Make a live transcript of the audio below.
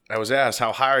I was asked,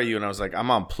 how high are you? And I was like,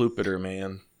 I'm on Plupiter,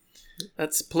 man.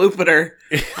 That's Plupiter.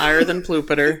 Higher than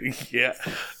Plupiter. Yeah.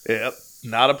 Yep.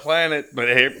 Not a planet, but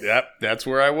hey, yep, that's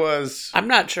where I was. I'm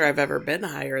not sure I've ever been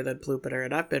higher than Plupiter,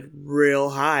 and I've been real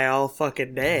high all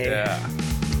fucking day. Yeah.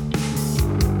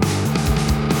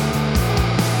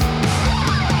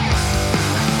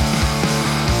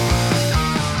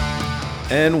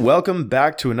 And welcome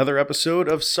back to another episode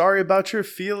of Sorry About Your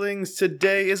Feelings.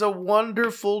 Today is a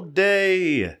wonderful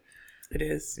day. It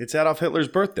is. It's Adolf Hitler's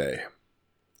birthday. I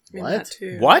mean, that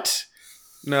too. What?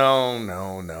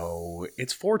 No.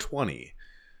 It's 420.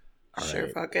 Sure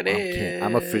fuck it is.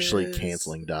 I'm officially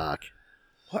canceling Doc.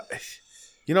 What?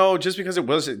 You know, just because it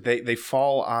was, they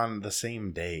fall on the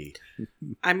same day.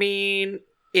 I mean,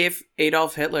 if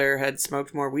Adolf Hitler had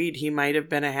smoked more weed, he might have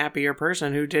been a happier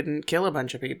person who didn't kill a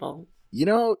bunch of people. You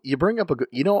know, you bring up a good...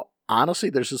 You know, honestly,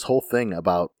 there's this whole thing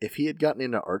about if he had gotten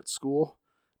into art school,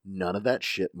 none of that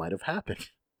shit might have happened.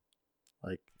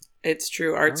 Like, it's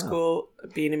true. Art school,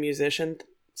 being a musician,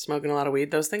 smoking a lot of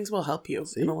weed, those things will help you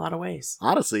in a lot of ways.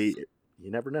 Honestly,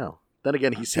 you never know. Then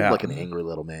again, he seemed like an angry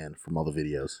little man from all the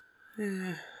videos.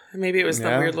 Maybe it was the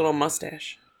weird little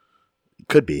mustache.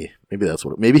 Could be. Maybe that's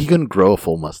what... Maybe he couldn't grow a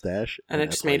full mustache. And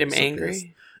it just made him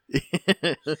angry.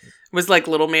 It was like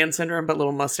little man syndrome, but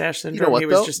little mustache syndrome. You know what, he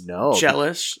was just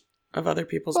jealous of other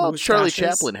people's mustaches. Charlie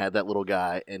Chaplin had that little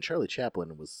guy, and Charlie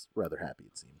Chaplin was rather happy,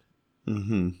 it seemed.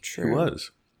 Mm-hmm. True. He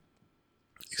was.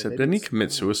 Except didn't he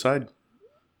commit suicide?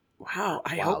 Wow,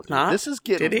 I hope not. This is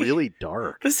getting really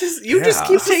dark. This is just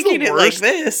keep taking it like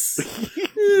this.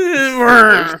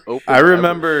 I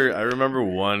remember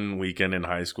one weekend in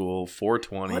high school,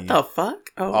 420. What the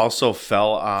fuck? Oh. Also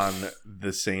fell on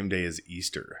the same day as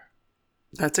Easter.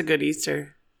 That's a good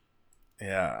Easter.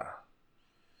 Yeah.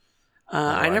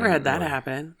 I never had that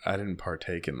happen. I didn't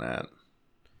partake in that.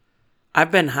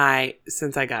 I've been high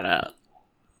since I got up.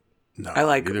 No,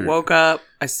 I woke up,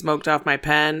 I smoked off my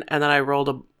pen, and then I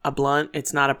rolled a blunt.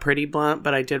 It's not a pretty blunt,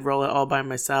 but I did roll it all by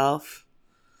myself.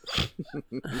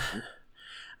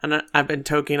 And I've been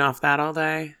toking off that all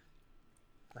day.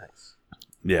 Nice.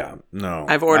 Yeah, no.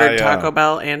 I've ordered Taco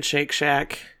Bell and Shake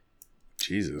Shack.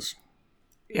 Jesus.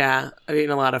 Yeah, I've eaten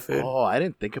a lot of food. Oh, I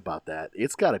didn't think about that.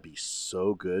 It's got to be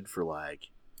so good for like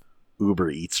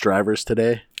Uber Eats drivers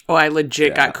today. Oh, I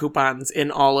legit got coupons in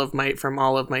from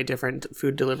all of my different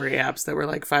food delivery apps that were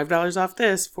like $5 off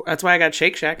this. That's why I got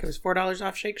Shake Shack. It was $4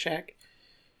 off Shake Shack.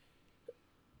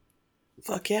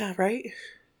 Fuck yeah, right?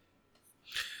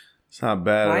 It's not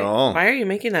bad at all. Why are you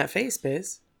making that face,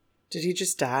 Biz? Did he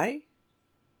just die?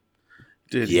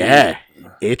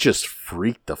 It just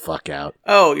freaked the fuck out.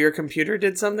 Oh, your computer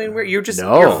did something weird? Your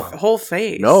whole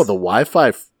face. No, the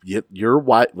Wi-Fi,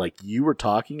 like you were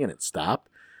talking and it stopped.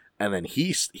 And then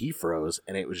he froze,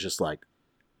 and it was just like...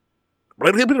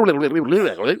 I'm like, what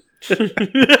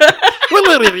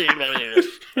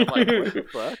the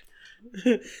fuck?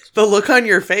 The look on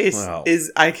your face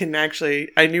is... I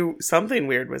knew something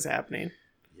weird was happening.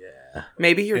 Yeah.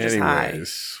 Maybe you're just high.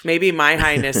 Maybe my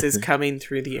highness is coming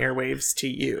through the airwaves to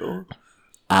you.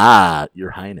 Ah,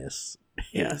 your highness.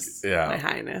 Yes. Yeah. My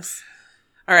highness.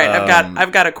 All right,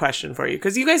 I've got a question for you,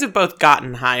 because you guys have both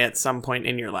gotten high at some point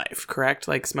in your life, correct?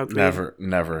 Like smoked weed?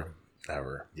 Never.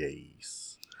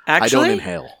 Yes. Actually? I don't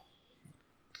inhale.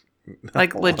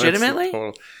 Like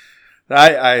legitimately?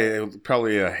 I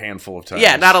probably a handful of times.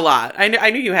 Yeah, not a lot. I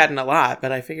knew you hadn't a lot,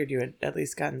 but I figured you had at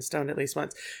least gotten stoned at least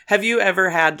once. Have you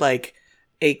ever had like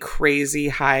a crazy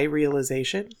high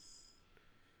realization?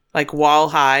 Like while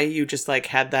high, you just like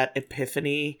had that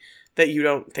epiphany that you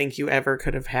don't think you ever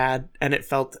could have had, and it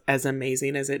felt as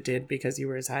amazing as it did because you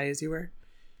were as high as you were?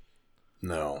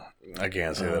 No, I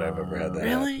can't say that I've ever had that.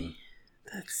 Really? Happen.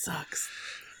 That sucks.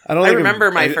 I remember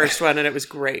my first one, and it was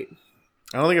great.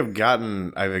 I don't think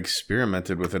I've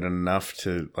experimented with it enough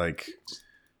to like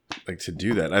to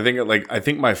do that. I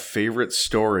think my favorite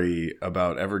story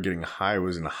about ever getting high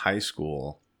was in high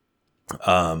school.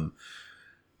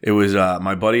 It was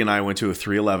my buddy and I went to a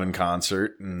 311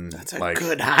 concert, and that's a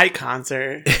good high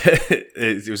concert.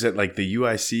 it was at like the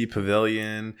UIC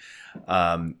Pavilion,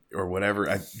 or whatever.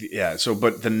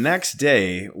 But the next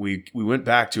day we went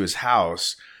back to his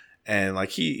house, and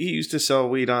like he used to sell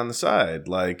weed on the side,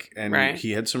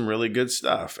 he had some really good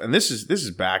stuff. And this is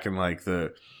back in like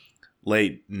the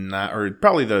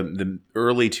probably the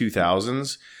early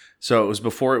 2000s. So it was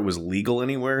before it was legal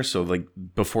anywhere. So like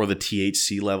before the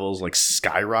THC levels like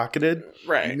skyrocketed.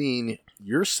 Right. You mean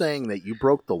you're saying that you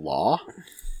broke the law?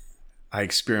 I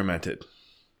experimented.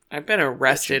 I've been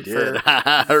arrested for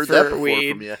I heard that before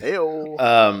weed. From you. Hey-o.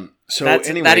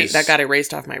 That got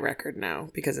erased off my record now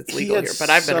because it's legal here. But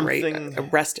I've been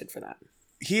arrested for that.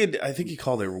 I think he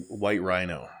called it white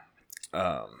rhino.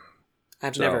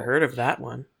 I've So- never heard of that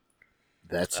one.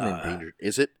 That's an endangered.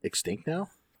 Is it extinct now?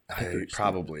 I think they're extinct.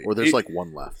 Probably. Or there's like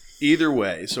one left. Either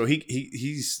way, so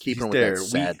he's Keeping with there. that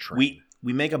sad trend.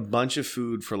 We make a bunch of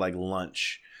food for like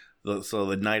lunch. So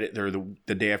the night or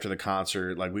the day after the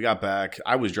concert, like we got back.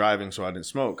 I was driving, so I didn't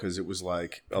smoke because it was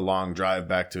like a long drive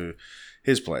back to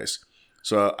his place.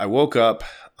 So I woke up.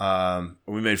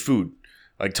 We made food,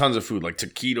 like tons of food, like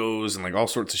taquitos and like all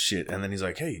sorts of shit. And then he's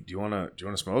like, "Hey, do you wanna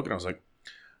smoke?" And I was like,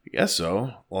 "I guess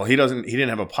so." Well, he didn't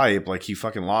have a pipe. Like he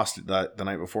fucking lost it the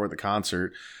night before at the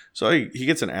concert. So he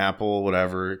gets an apple,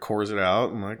 whatever, pours it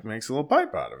out, and like makes a little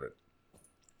pipe out of it.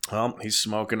 He's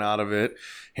smoking out of it,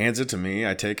 hands it to me.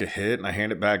 I take a hit and I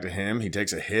hand it back to him. He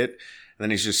takes a hit, and then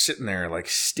he's just sitting there like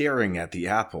staring at the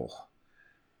apple.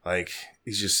 Like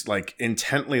he's just like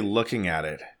intently looking at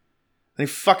it. And he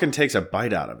fucking takes a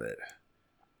bite out of it.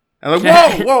 And I'm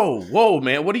like, whoa,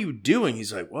 man, what are you doing?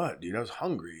 He's like, what, dude? I was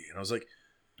hungry. And I was like,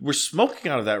 we're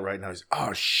smoking out of that right now. He's like,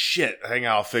 oh shit, hang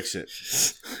on, I'll fix it.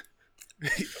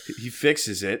 He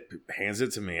fixes it, hands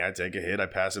it to me. I take a hit, I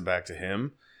pass it back to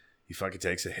him. He fucking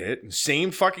takes a hit. And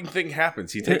same fucking thing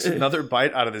happens. He takes another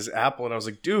bite out of this apple, and I was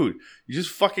like, dude, you just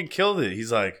fucking killed it.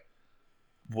 He's like,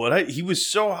 what? He was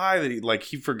so high that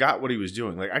he forgot what he was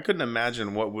doing. Like I couldn't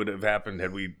imagine what would have happened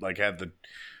had we like had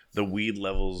the weed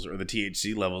levels or the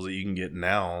THC levels that you can get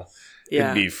now.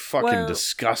 Yeah. It'd be fucking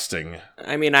disgusting.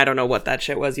 I mean, I don't know what that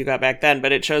shit was you got back then,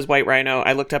 but it shows white rhino.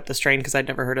 I looked up the strain because I'd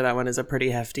never heard of that one. Is a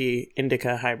pretty hefty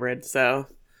indica hybrid. So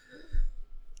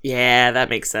yeah, that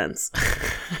makes sense.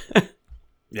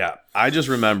 Yeah, I just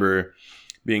remember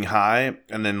being high,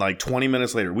 and then like 20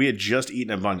 minutes later, we had just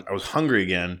eaten a bunch. I was hungry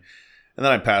again, and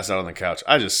then I passed out on the couch.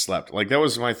 I just slept. Like that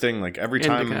was my thing. Like every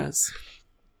time, Indicas.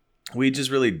 we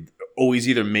just really always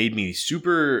either made me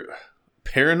super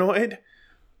paranoid,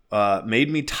 made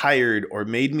me tired, or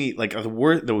made me like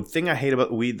the thing I hate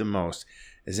about weed the most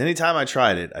is anytime I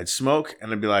tried it, I'd smoke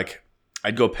and I'd be like,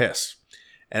 I'd go piss.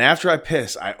 And after I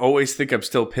piss, I always think I'm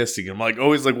still pissing. I'm like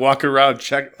always like walking around,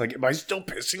 check like, am I still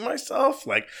pissing myself?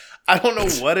 Like I don't know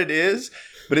what it is,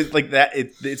 but it's like that.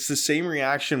 It's the same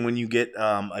reaction when you get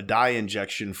a dye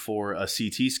injection for a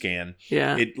CT scan.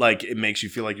 Yeah, It makes you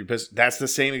feel like you're pissed. That's the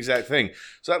same exact thing.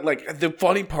 So like the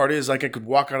funny part is like I could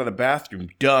walk out of the bathroom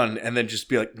done, and then just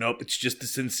be like, nope, it's just the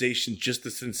sensation,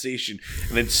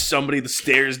 and then somebody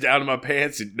stares down in my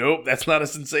pants, and nope, that's not a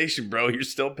sensation, bro. You're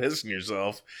still pissing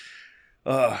yourself.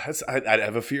 I'd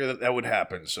have a fear that would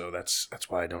happen, so that's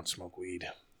why I don't smoke weed.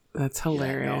 that's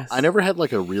hilarious. I never had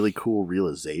like a really cool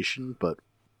realization, but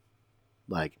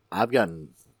like I've gotten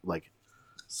like,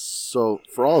 so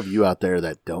for all of you out there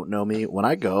that don't know me, when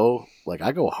I go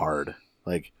hard.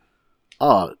 Like,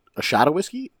 a shot of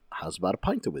whiskey? How's about a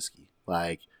pint of whiskey?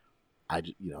 Like,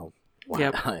 Yep.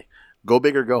 Go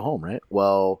big or go home, right?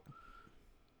 Well,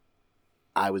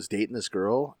 I was dating this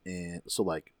girl, and so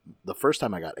like the first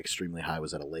time I got extremely high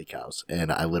was at a lake house, and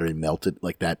I literally melted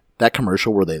like that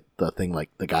commercial where the thing like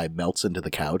the guy melts into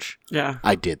the couch. Yeah,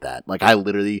 I did that. Like I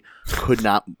literally could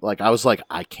not. Like I was like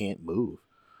I can't move.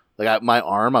 Like my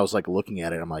arm, I was like looking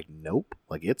at it. I'm like nope.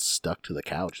 Like it's stuck to the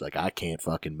couch. Like I can't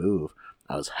fucking move.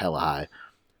 I was hella high.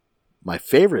 My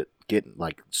favorite getting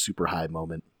like super high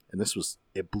moment, and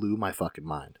it blew my fucking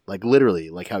mind. Like literally,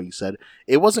 like how you said,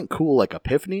 it wasn't cool like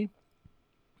epiphany.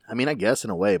 I mean, I guess in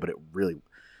a way, but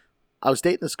I was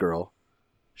dating this girl.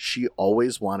 She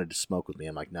always wanted to smoke with me.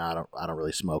 I'm like, nah, I don't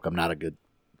really smoke. I'm not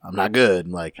good.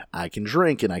 Like I can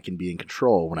drink and I can be in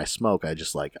control. When I smoke, I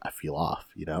just like, I feel off,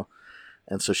 you know?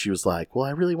 And so she was like, well,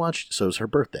 I really want you to, so it was her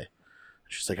birthday.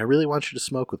 She's like, I really want you to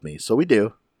smoke with me. So we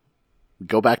do. We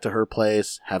go back to her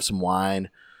place, have some wine,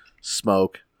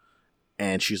 smoke.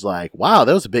 And she's like, wow,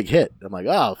 that was a big hit. I'm like,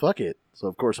 oh, fuck it. So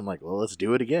of course I'm like, well, let's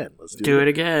do it again. Let's do it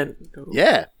again.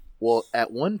 Yeah. Well,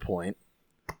 at one point,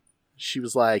 she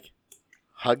was like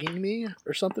hugging me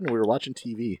or something. We were watching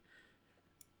TV,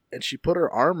 and she put her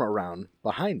arm around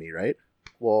behind me, right?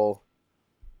 Well,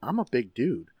 I'm a big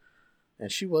dude,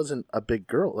 and she wasn't a big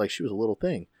girl. Like, she was a little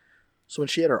thing. So when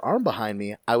she had her arm behind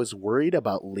me, I was worried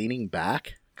about leaning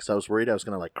back because I was worried I was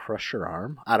going to, like, crush her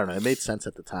arm. I don't know. It made sense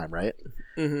at the time, right?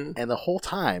 Mm-hmm. And the whole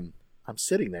time, I'm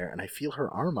sitting there, and I feel her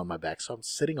arm on my back, so I'm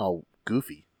sitting all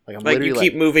goofy. Like, I'm like literally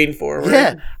you keep moving forward.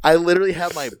 Yeah, I literally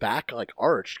have my back like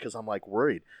arched because I'm like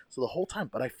worried. So the whole time,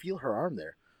 but I feel her arm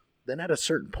there. Then at a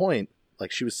certain point,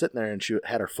 like she was sitting there and she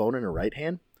had her phone in her right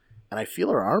hand, and I feel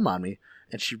her arm on me,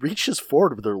 and she reaches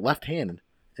forward with her left hand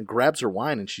and grabs her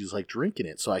wine, and she's like drinking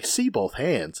it. So I see both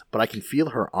hands, but I can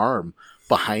feel her arm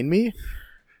behind me.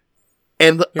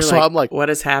 And so like, I'm like, what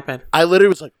has happened? I literally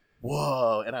was like,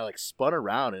 whoa. And I like spun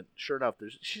around, and sure enough,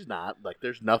 she's not. Like,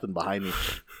 there's nothing behind me.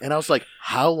 And I was like,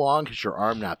 how long has your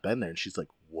arm not been there? And she's like,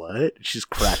 what? She's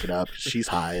cracking up. She's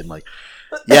high. And like,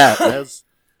 yeah,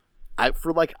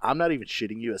 I'm not even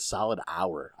shitting you, a solid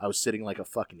hour. I was sitting like a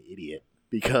fucking idiot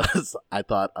because I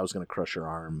thought I was going to crush her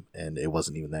arm, and it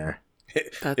wasn't even there.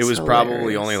 It was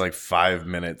probably only like 5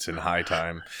 minutes in high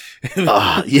time.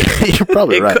 Yeah, you're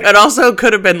probably right. It also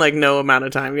could have been like no amount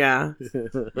of time. Yeah.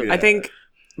 I think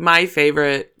my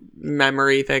favorite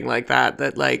memory thing like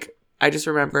that like I just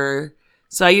remember.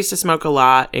 So I used to smoke a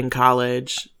lot in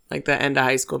college, like the end of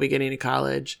high school, beginning of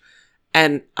college,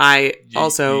 and I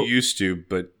you used to,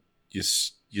 but you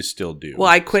still do. Well,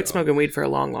 I quit smoking weed for a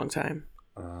long, long time.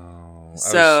 Oh,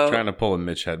 so I was trying to pull a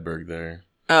Mitch Hedberg there.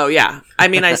 Oh, yeah. I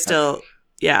mean, I still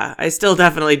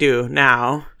definitely do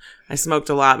now. I smoked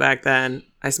a lot back then.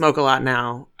 I smoke a lot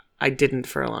now. I didn't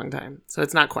for a long time. So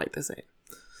it's not quite the same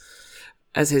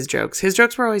as his jokes. His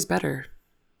jokes were always better.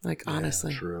 Like,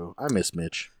 honestly. True. I miss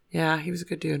Mitch. Yeah, he was a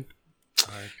good dude.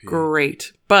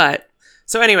 Great. But,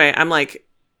 so anyway, I'm like,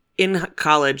 in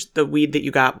college, the weed that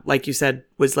you got, like you said,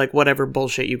 was like whatever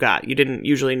bullshit you got. You didn't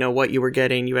usually know what you were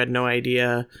getting. You had no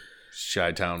idea.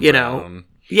 Chi-town you brown. know.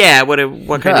 Yeah, what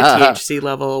kind of THC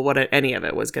level, any of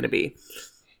it was going to be.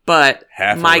 But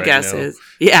my guess is,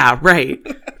 yeah, right.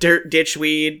 Dirt, ditch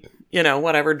weed,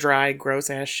 whatever dry, gross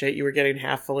ass shit. You were getting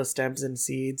half full of stems and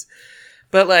seeds.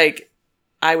 But like,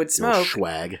 I would smoke.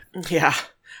 Swag. Yeah.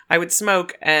 I would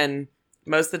smoke, and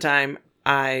most of the time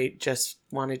I just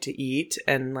wanted to eat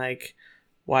and like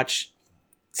watch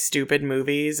stupid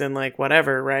movies and like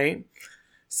whatever, right?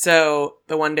 So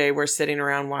the one day we're sitting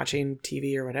around watching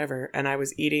TV or whatever, and I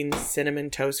was eating Cinnamon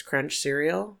Toast Crunch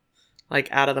cereal, like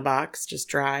out of the box, just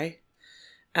dry.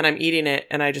 And I'm eating it,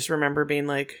 and I just remember being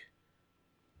like,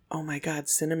 oh my God,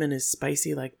 cinnamon is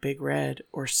spicy like Big Red,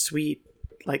 or sweet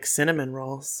like cinnamon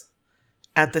rolls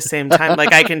at the same time.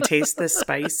 Like I can taste the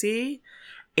spicy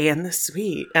and the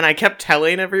sweet. And I kept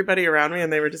telling everybody around me,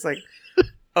 and they were just like,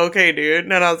 okay, dude.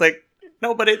 And I was like,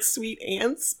 no, but it's sweet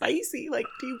and spicy. Like,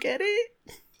 do you get it?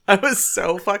 I was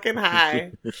so fucking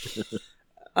high.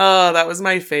 Oh, that was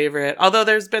my favorite. Although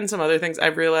there's been some other things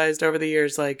I've realized over the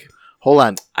years, like, hold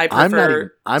on, I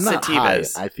prefer I'm not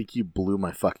sativas. high. I think you blew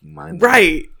my fucking mind.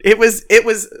 Right. It was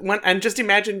and just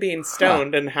imagine being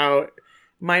stoned and how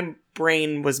my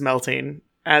brain was melting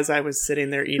as I was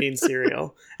sitting there eating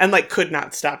cereal and like could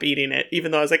not stop eating it,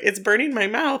 even though I was like, it's burning my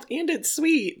mouth and it's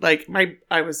sweet. Like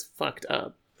I was fucked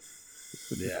up.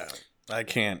 Yeah. I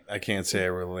can't say I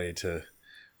relate to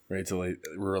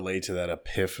that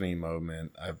epiphany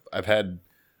moment. I've had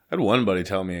one buddy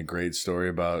tell me a great story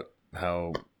about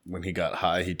how when he got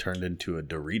high, he turned into a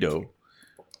Dorito.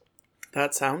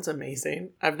 That sounds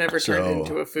amazing. I've never turned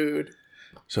into a food.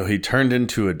 So he turned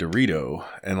into a Dorito,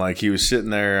 and like he was sitting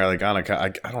there like on I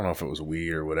don't know if it was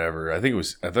weed or whatever. I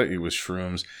thought it was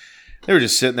shrooms. They were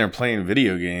just sitting there playing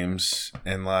video games,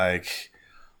 and like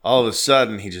all of a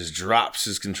sudden he just drops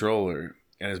his controller,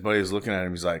 and his buddy was looking at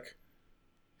him. He's like,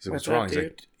 what's wrong?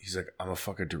 He's like, I'm a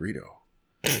fucking Dorito.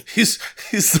 he's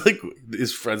like,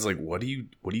 his friend's like, what are you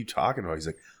talking about? He's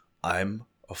like, I'm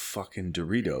a fucking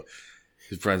Dorito.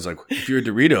 His friend's like, if you're a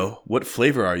Dorito, what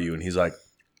flavor are you? And he's like,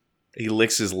 he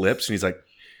licks his lips and he's like,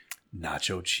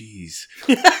 nacho cheese.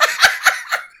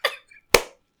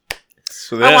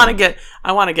 So then, I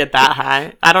want to get that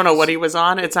high. I don't know what he was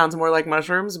on. It sounds more like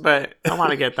mushrooms, but I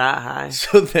want to get that high.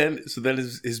 So then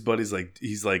his buddy's like,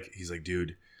 he's like,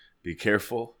 dude, be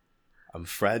careful. I'm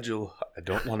fragile. I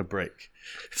don't want to break.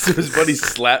 So his buddy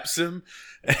slaps him,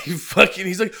 and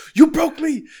he's like, you broke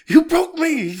me. He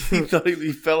thought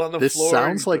he fell on the floor. This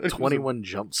sounds like 21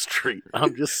 Jump Street.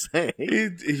 I'm just saying.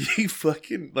 He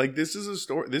fucking, like, this is a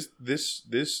story.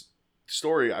 This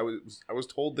story, I was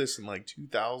told this in like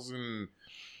 2000,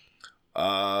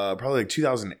 probably like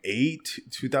 2008,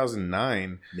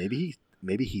 2009.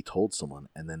 Maybe he told someone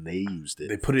and then they used it.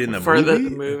 They put it in the for movie? the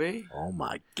movie. Oh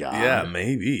my God. Yeah,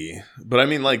 maybe. But I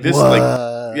mean, like this,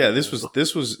 what?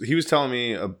 this was. He was telling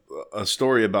me a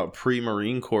story about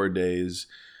pre-Marine Corps days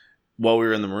while we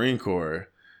were in the Marine Corps.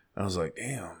 I was like,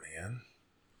 damn, man.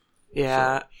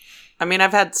 Yeah, so. I mean,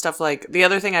 I've had stuff like, the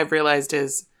other thing I've realized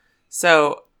is,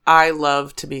 so I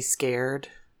love to be scared.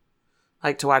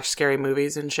 Like to watch scary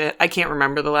movies and shit. I can't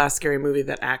remember the last scary movie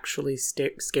that actually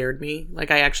scared me.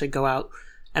 Like I actually go out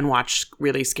and watch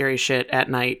really scary shit at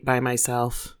night by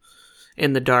myself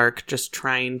in the dark, just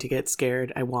trying to get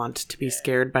scared. I want to be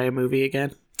scared by a movie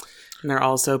again. And they're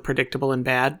all so predictable and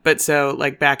bad. But so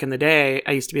like back in the day,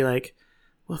 I used to be like,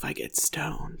 well, if I get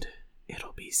stoned,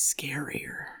 it'll be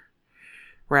scarier.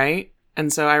 Right?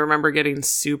 And so I remember getting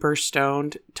super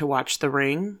stoned to watch The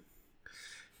Ring.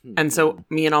 And so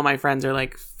me and all my friends are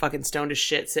like fucking stoned as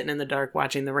shit, sitting in the dark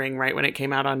watching The Ring right when it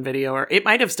came out on video, or it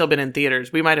might have still been in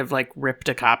theaters. We might have like ripped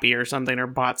a copy or something, or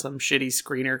bought some shitty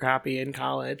screener copy in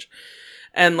college.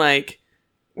 And like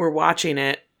we're watching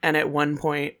it, and at one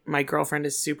point my girlfriend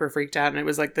is super freaked out, and it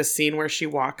was like the scene where she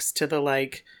walks to the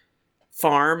like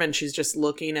farm and she's just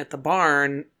looking at the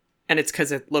barn. And it's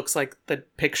because it looks like the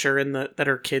picture in that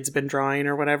her kid's been drawing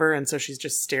or whatever. And so she's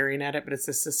just staring at it, but it's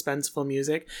this suspenseful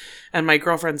music. And my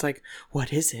girlfriend's like,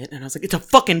 what is it? And I was like, it's a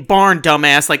fucking barn,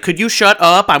 dumbass. Like, could you shut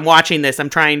up? I'm watching this. I'm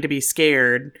trying to be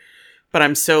scared. But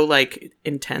I'm so, like,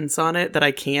 intense on it that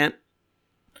I can't.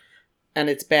 And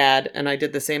it's bad. And I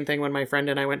did the same thing when my friend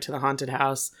and I went to the haunted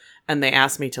house. And they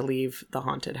asked me to leave the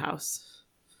haunted house.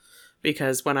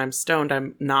 Because when I'm stoned,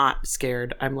 I'm not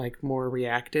scared. I'm like more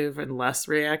reactive and less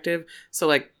reactive. So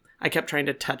like I kept trying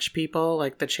to touch people,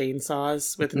 like the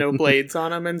chainsaws with no blades on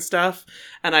them and stuff.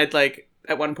 And I'd like,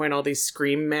 at one point, all these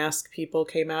Scream mask people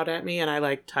came out at me, and I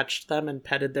like touched them and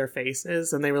petted their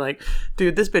faces. And they were like,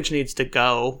 dude, this bitch needs to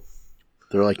go.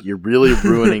 They're like, you're really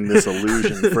ruining this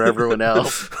illusion for everyone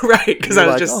else. Right. Because I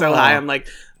was like, just so high. I'm like,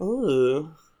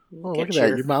 ooh. Oh, look at that.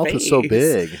 Your mouth is so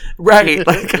big. Right.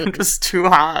 Like, I'm just too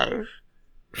high.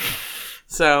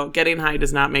 So, getting high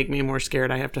does not make me more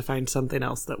scared. I have to find something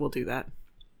else that will do that.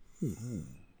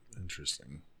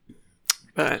 Interesting.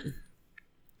 But,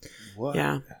 What?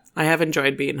 yeah. I have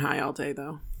enjoyed being high all day,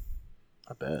 though.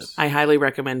 I bet. I highly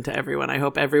recommend to everyone. I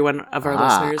hope everyone of our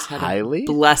listeners had a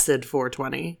blessed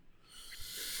 420.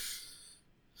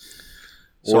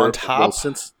 So on top... Well,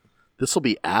 since this will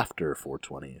be after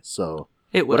 420, so...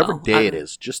 It will. Whatever day it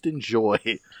is, just enjoy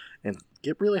and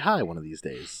get really high one of these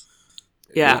days.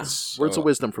 Yeah. Words of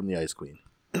wisdom from the Ice Queen.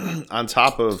 On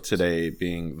top of today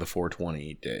being the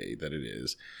 420 day that it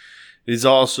is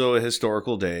also a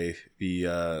historical day.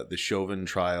 The Chauvin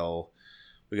trial,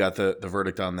 we got the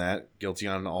verdict on that. Guilty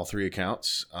on all three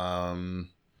accounts.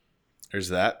 There's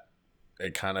that.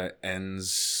 It kind of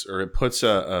ends, or it puts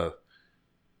like,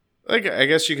 I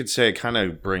guess you could say it kind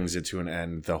of brings it to an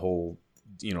end. The whole,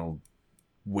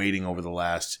 waiting over the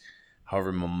last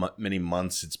however many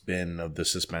months it's been of the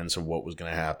suspense of what was going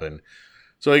to happen.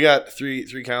 So I got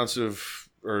three counts of,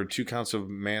 or 2 counts of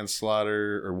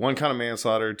manslaughter, or 1 count of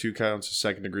manslaughter, 2 counts of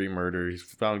second-degree murder. He's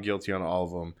found guilty on all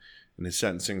of them, and his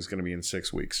sentencing is going to be in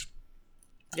 6 weeks.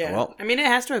 Yeah. Well, I mean, it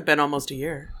has to have been almost a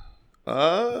year.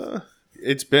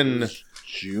 It's been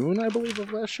June, I believe,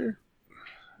 of last year.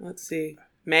 Let's see.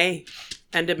 May.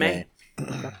 End of May.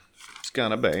 It's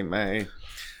gonna be May.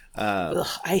 Ugh,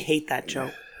 I hate that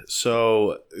joke.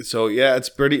 So yeah, it's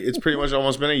pretty much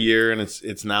almost been a year, and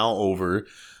it's now over.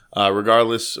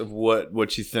 Regardless of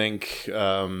what you think,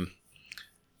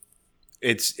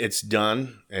 it's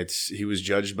done. He was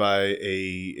judged by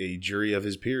a jury of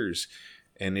his peers,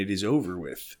 and it is over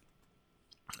with.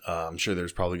 I'm sure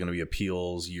there's probably going to be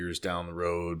appeals years down the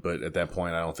road, but at that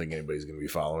point, I don't think anybody's going to be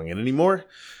following it anymore.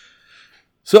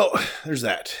 So there's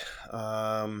that.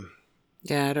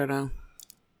 Yeah, I don't know.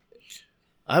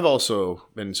 I've also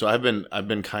been I've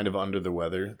been kind of under the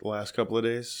weather the last couple of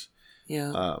days.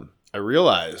 Yeah. I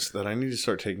realized that I need to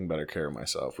start taking better care of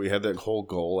myself. We had that whole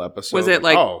goal episode. Was it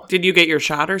like, did you get your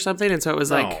shot or something? And so it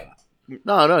was like,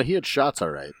 no, he had shots all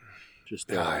right. Just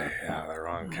the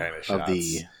wrong kind of shots.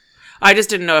 I just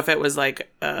didn't know if it was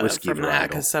like whiskey from that,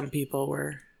 because some people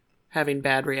were having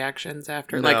bad reactions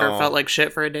after, or felt like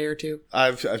shit for a day or two.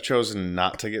 I've chosen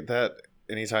not to get that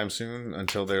anytime soon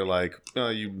until they're like, oh,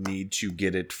 you need to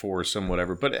get it for some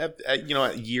whatever. But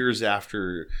at years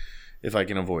after, if I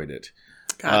can avoid it.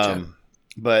 Gotcha.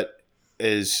 But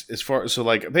as far, so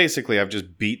like basically, I've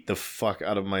just beat the fuck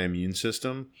out of my immune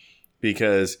system,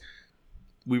 because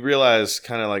we realized,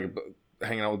 kind of like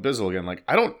hanging out with Bizzle again, like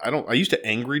I used to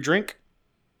angry drink.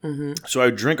 Mm-hmm. So I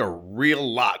would drink a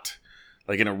real lot,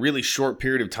 like in a really short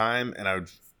period of time, and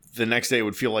the next day it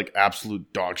would feel like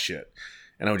absolute dog shit,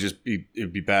 and it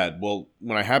would be bad. Well,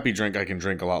 when I happy drink, I can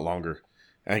drink a lot longer.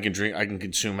 I can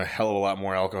consume a hell of a lot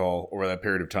more alcohol over that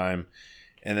period of time,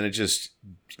 and then it just,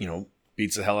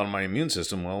 beats the hell out of my immune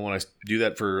system. Well, when I do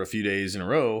that for a few days in a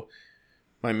row,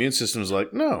 my immune system is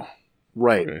like, no.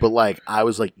 Right, okay. But like, I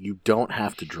was like, you don't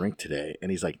have to drink today, and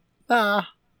he's like, nah,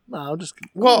 I'm just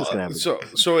gonna have so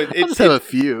I'll just have a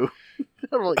few.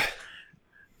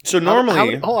 So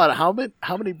normally, hold on,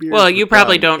 how many beers? Well, you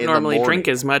probably don't normally drink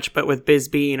as much, but with Biz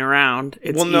being around,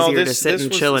 it's easier to sit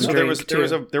and chill and drink.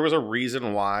 There was a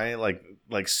reason why,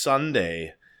 like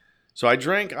Sunday. So I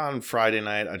drank on Friday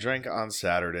night, I drank on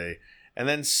Saturday, and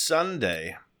then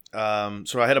Sunday.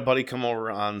 So I had a buddy come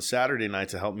over on Saturday night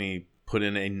to help me put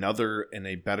in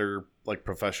a better, like,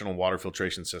 professional water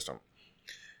filtration system.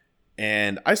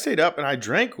 And I stayed up and I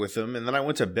drank with him, and then I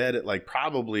went to bed at like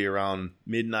probably around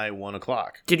midnight, 1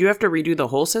 o'clock. Did you have to redo the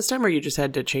whole system, or you just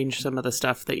had to change some of the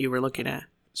stuff that you were looking at?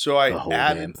 So The whole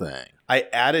damn thing. I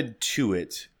added to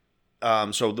it.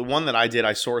 So the one that I did,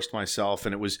 I sourced myself,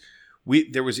 and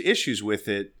there was issues with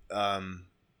it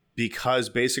because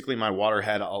basically my water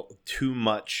had too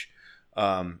much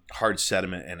hard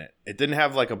sediment in it. It didn't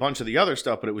have like a bunch of the other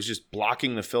stuff, but it was just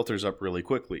blocking the filters up really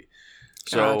quickly.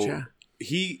 So Gotcha.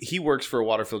 he works for a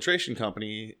water filtration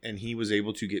company, and he was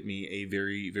able to get me a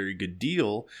very, very good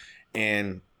deal.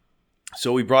 And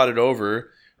so we brought it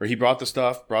over, or he brought the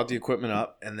stuff, brought the equipment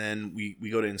up, and then we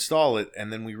go to install it.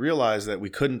 And then we realized that we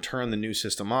couldn't turn the new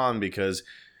system on because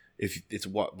if it's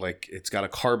it's got a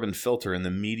carbon filter and the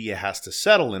media has to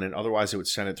settle in it. Otherwise it would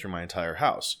send it through my entire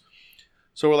house.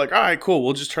 So we're like, all right, cool.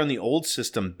 We'll just turn the old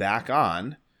system back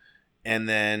on, and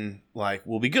then like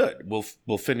we'll be good.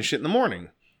 We'll finish it in the morning.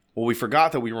 Well, we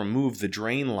forgot that we removed the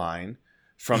drain line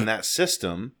from that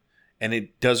system, and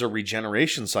it does a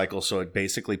regeneration cycle, so it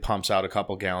basically pumps out a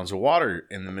couple gallons of water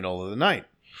in the middle of the night.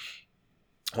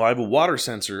 Well, I have a water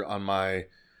sensor on my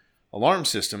alarm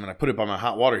system, and I put it by my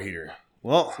hot water heater.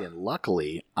 Well, See, and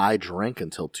luckily, I drank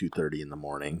until 2:30 in the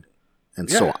morning, and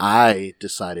Yeah. so I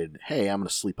decided, hey, I'm going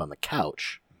to sleep on the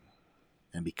couch.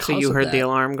 And because So you of heard that, the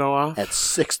alarm go off? at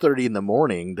 6:30 in the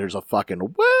morning, there's a fucking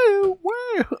woo,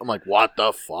 woo. I'm like, what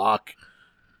the fuck?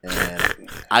 And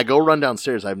I go run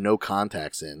downstairs. I have no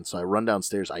contacts in, so I run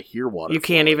downstairs. I hear water. You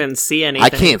can't flowing. even see anything. I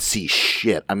can't see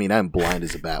shit. I mean, I'm blind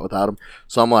as a bat without him.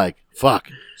 So I'm like, fuck.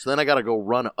 So then I got to go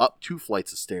run up 2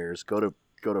 flights of stairs, go to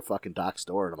fucking Doc's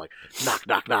door, and I'm like, knock,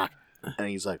 knock, knock. And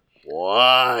he's like,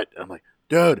 what? And I'm like,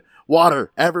 dude,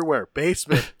 water everywhere,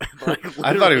 basement. Like, I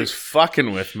thought he literally. was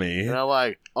fucking with me. And I'm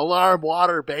like, alarm,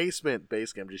 water, basement.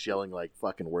 Basically, I'm just yelling like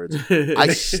fucking words. I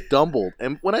stumbled.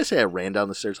 And when I say I ran down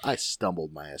the stairs, I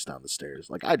stumbled my ass down the stairs.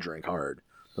 Like, I drank hard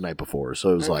the night before.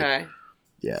 So it was like, Okay.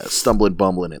 yeah, stumbling,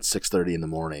 bumbling at 6:30 in the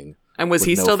morning. And was with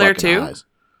he no still there fucking too? eyes.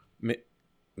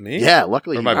 Me? Yeah,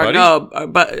 luckily. Or my he- buddy? No,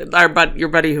 but your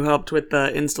buddy who helped with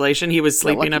the installation, he was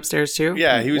sleeping lucky- upstairs too.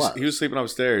 Yeah, he Was. was sleeping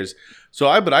upstairs. So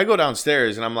I go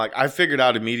downstairs, and I'm like, I figured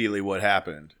out immediately what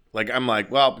happened. Like, I'm like,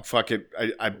 well, fuck it.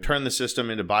 I turned the system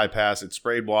into bypass. It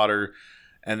sprayed water,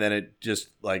 and then it just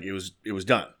like it was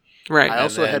done. Right. I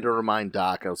also then- had to remind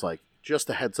Doc. I was like, just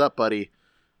a heads up, buddy.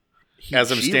 He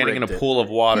As I'm standing in a G-rigged it. pool of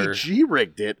water. He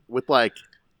G-rigged it with like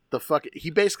the fuck.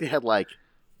 He basically had like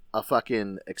a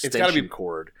fucking gotta extension be-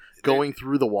 cord going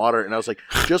through the water, and I was like,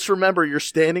 just remember, you're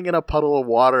standing in a puddle of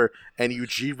water, and you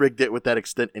G-rigged it with that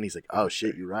extent. And he's like, oh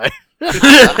shit, you're right.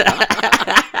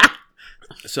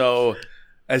 So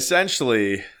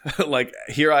essentially, like,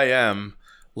 here I am.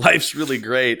 Life's really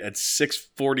great at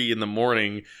 6:40 in the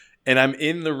morning, and I'm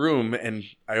in the room, and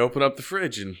I open up the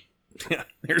fridge, and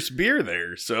there's beer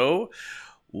there. So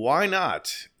why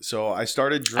not? So I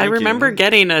started drinking. I remember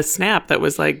getting a snap that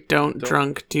was like, "Don't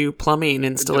drunk do plumbing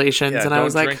installations," Yeah, and I don't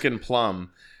was like, drink and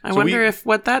plum. I So wonder we- if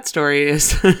what that story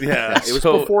is. Yeah, It was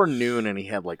so- before noon, and he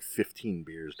had like 15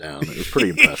 beers down. It was pretty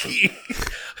impressive.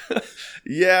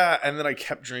 Yeah, and then I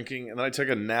kept drinking, and then I took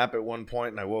a nap at one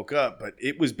point, and I woke up. But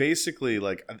it was basically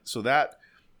like, so that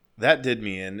did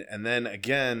me in, and then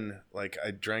again, like,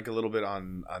 I drank a little bit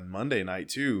on Monday night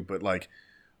too. But like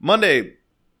Monday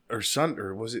or Sunday,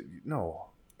 or was it? No,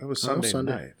 it was No,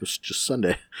 Sunday night. It was just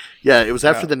Sunday. Yeah, it was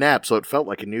after Yeah. the nap, so it felt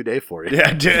like a new day for you. Yeah,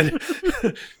 I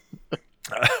did.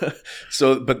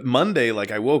 So, but Monday,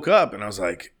 like, I woke up and I was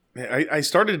like, I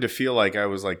started to feel like I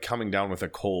was like coming down with a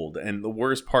cold. And the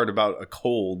worst part about a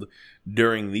cold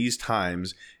during these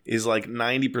times is like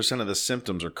 90% of the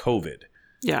symptoms are COVID.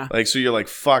 Yeah. Like, so you're like,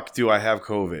 fuck, do I have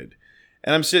COVID?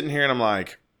 And I'm sitting here and I'm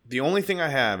like, the only thing I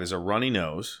have is a runny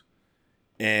nose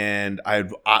and I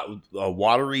have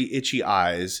watery, itchy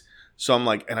eyes. So I'm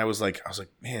like, and I was like,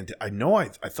 man, I know I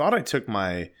thought I took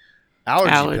my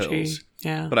allergy pills.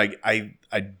 Yeah. But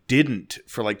I didn't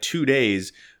for like 2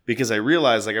 days because I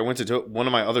realized, like, I went to one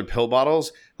of my other pill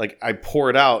bottles, like, I pour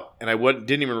it out and I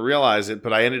didn't even realize it,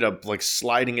 but I ended up like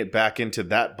sliding it back into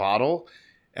that bottle,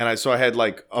 and so I had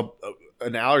like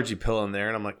an allergy pill in there,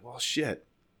 and I'm like, well, shit.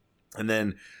 And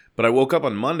then, but I woke up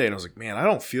on Monday and I was like, man, I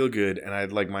don't feel good, and I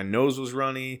had like my nose was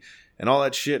runny and all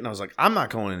that shit, and I was like, I'm not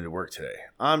going into work today.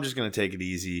 I'm just gonna take it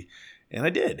easy, and I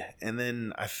did, and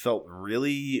then I felt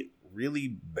really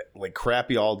like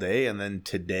crappy all day, and then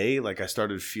today, like, I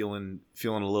started feeling a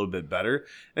little bit better.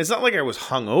 And it's not like I was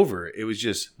hungover. It was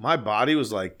just my body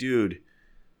was like, dude,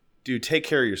 take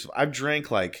care of yourself. I've drank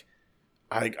like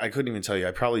I couldn't even tell you.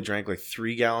 I probably drank like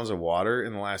 3 gallons of water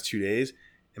in the last 2 days,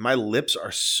 and my lips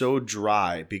are so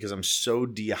dry because I'm so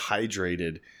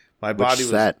dehydrated. My body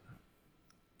was that?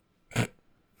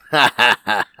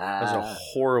 That was a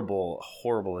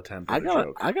horrible attempt at a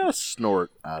joke. I got a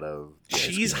snort out of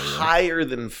She's higher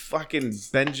than fucking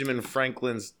Benjamin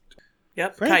Franklin's.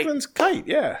 Yep. Franklin's kite.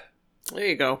 Yeah. There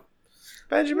you go.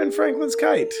 Benjamin Franklin's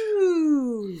kite.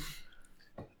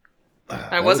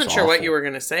 I wasn't sure what you were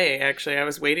going to say, actually. I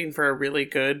was waiting for a really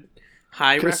good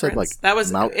high reference. Said, like, that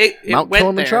was Mount went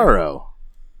Kilimanjaro.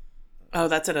 There. Oh,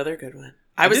 that's another good one.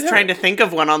 I was trying to think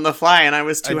of one on the fly, and I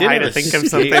was too high to think of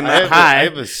something that high. I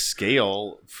have a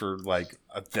scale for, like,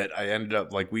 that I ended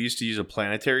up, like, we used to use a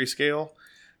planetary scale.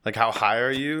 Like, how high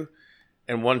are you?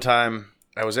 And one time,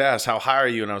 I was asked, how high are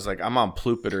you? And I was like, I'm on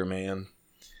Pluper, man.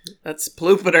 That's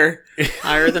Pluper.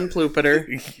 Higher than Pluper.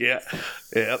 Yeah.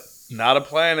 Yep. Not a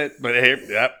planet, but hey,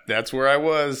 yep, that's where I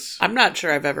was. I'm not sure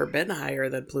I've ever been higher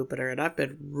than Pluper, and I've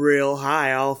been real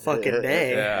high all fucking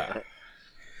day. Yeah.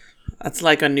 That's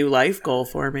like a new life goal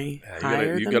for me.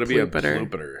 Yeah, you gotta be a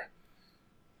Pluper.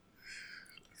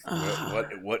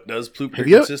 What does Pluper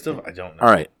consist of? I don't know. All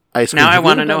right. Now I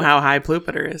want to know how high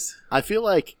Pluper is. I feel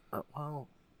like,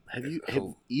 have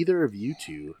either of you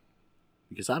two,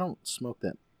 because I don't smoke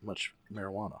that much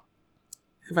marijuana.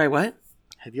 Have I what?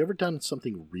 Have you ever done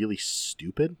something really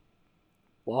stupid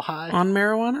while high? On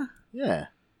marijuana? Yeah.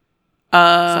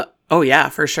 Oh yeah,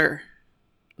 for sure.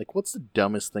 Like, what's the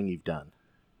dumbest thing you've done?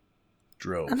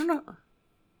 Drove. I don't know.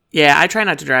 Yeah, I try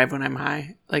not to drive when I'm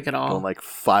high, like at all. Going like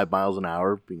 5 miles an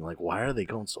hour, being like, why are they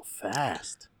going so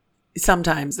fast?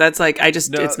 Sometimes that's like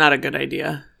it's not a good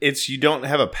idea. It's you don't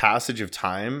have a passage of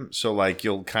time, so like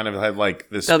you'll kind of have like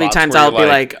this. There'll be times I'll be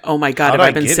like, oh my god, have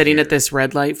I been sitting at this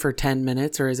red light for 10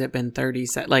 minutes or has it been 30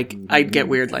 seconds? Like I'd get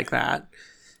weird like that,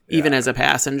 even as a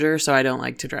passenger. So I don't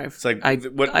like to drive. It's like I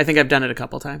think I've done it a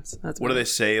couple times. That's what do they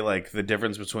say? Like the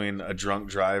difference between a drunk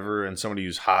driver and somebody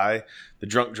who's high. The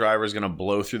drunk driver is going to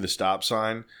blow through the stop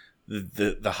sign.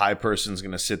 The high person's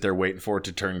going to sit there waiting for it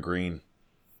to turn green.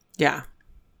 Yeah.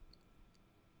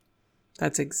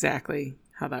 That's exactly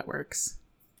how that works.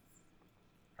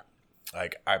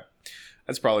 Like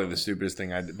that's probably the stupidest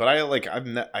thing I did. But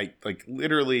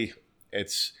literally,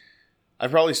 I've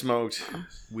probably smoked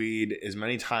weed as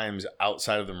many times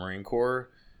outside of the Marine Corps,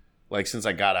 like since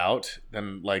I got out,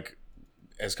 than like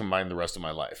as combined the rest of my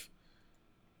life.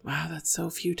 Wow, that's so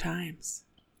few times.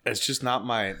 It's just not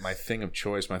my thing of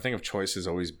choice. My thing of choice has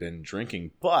always been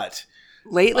drinking, but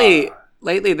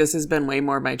Lately, this has been way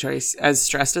more my choice. As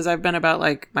stressed as I've been about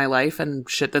like my life and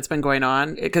shit that's been going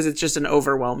on, because it's just an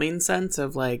overwhelming sense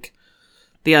of like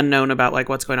the unknown about like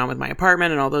what's going on with my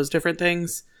apartment and all those different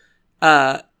things.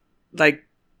 I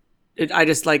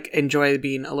just like enjoy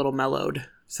being a little mellowed,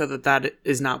 so that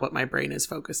is not what my brain is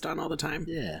focused on all the time.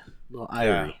 Yeah, well, I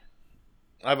agree.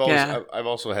 I've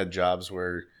also had jobs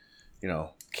where,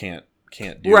 can't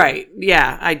do right. It.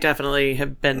 Yeah, I definitely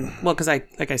have been because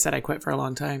like I said, I quit for a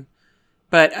long time.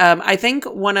 But I think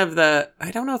one of the,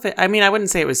 I don't know if I wouldn't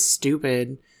say it was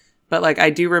stupid, but like I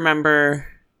do remember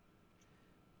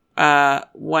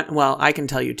I can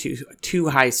tell you two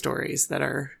high stories that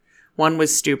are, one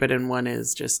was stupid and one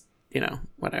is just,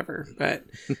 whatever. But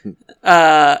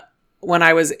when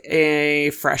I was a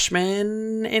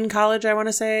freshman in college, I want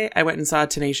to say, I went and saw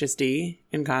Tenacious D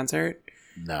in concert.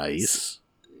 Nice.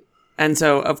 And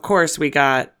so, of course, we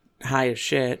got high as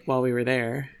shit while we were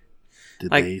there.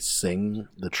 Did they sing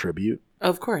the tribute?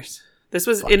 Of course. This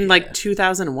was in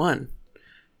 2001.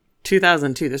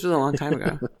 2002. This was a long time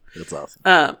ago. That's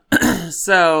awesome.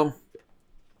 So,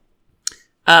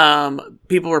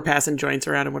 people were passing joints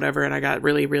around and whatever, and I got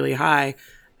really, really high.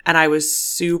 And I was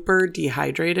super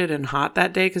dehydrated and hot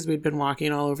that day because we'd been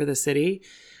walking all over the city.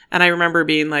 And I remember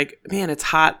being like, man, it's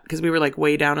hot, because we were like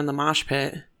way down in the mosh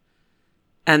pit.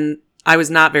 And I was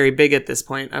not very big at this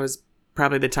point. I was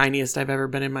probably the tiniest I've ever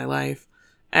been in my life.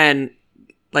 And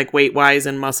like weight wise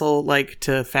and muscle, like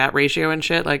to fat ratio and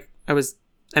shit, like I was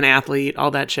an athlete,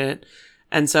 all that shit.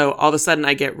 And so all of a sudden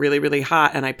I get really, really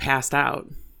hot and I passed out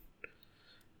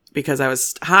because I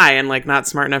was high and like not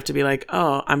smart enough to be like,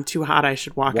 oh, I'm too hot, I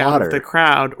should walk out of the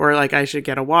crowd, or like I should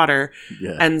get a water.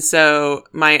 Yeah. And so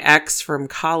my ex from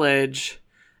college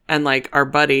and like our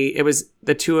buddy, it was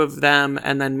the two of them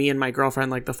and then me and my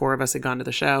girlfriend, like the four of us had gone to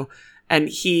the show. And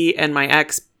he and my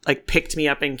ex like picked me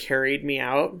up and carried me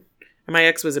out. And my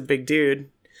ex was a big dude.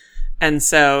 And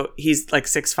so he's like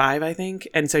 6'5", I think.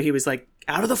 And so he was like,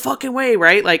 out of the fucking way,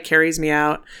 right? Like carries me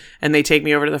out and they take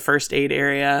me over to the first aid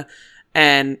area.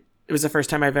 And it was the first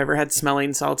time I've ever had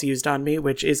smelling salts used on me,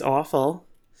 which is awful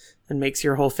and makes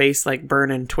your whole face like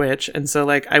burn and twitch. And so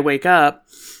like I wake up,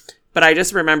 but I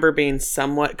just remember being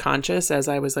somewhat conscious as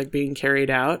I was like being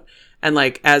carried out. And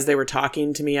like as they were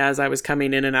talking to me as I was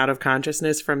coming in and out of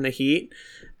consciousness from the heat,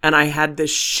 and I had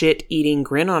this shit-eating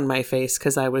grin on my face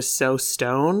because I was so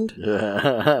stoned.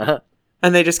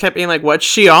 And they just kept being like, what's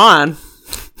she on?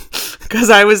 Because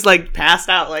I was like passed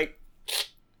out, like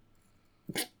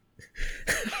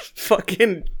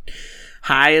fucking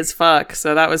high as fuck.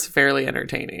 So that was fairly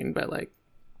entertaining, but like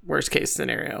worst case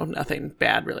scenario, nothing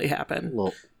bad really happened.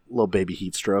 Little baby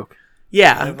heat stroke.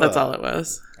 Yeah, that's all it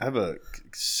was. I have a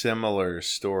similar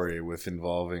story with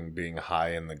involving being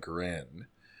high in the grin.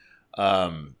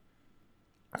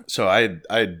 So I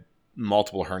had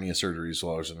multiple hernia surgeries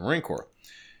while I was in the Marine Corps.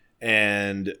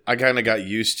 And I kind of got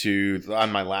used to,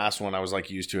 on my last one, I was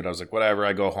like used to it. I was like, whatever,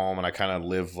 I go home and I kind of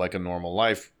live like a normal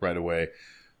life right away.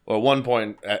 Well, at one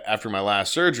point after my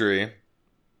last surgery,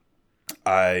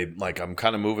 I'm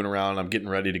kind of moving around. I'm getting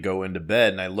ready to go into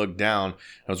bed, and I look down.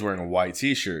 I was wearing a white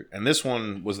T-shirt, and this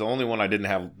one was the only one I didn't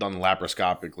have done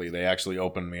laparoscopically. They actually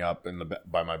opened me up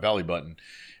by my belly button,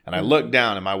 and I look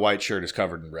down, and my white shirt is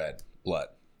covered in red blood.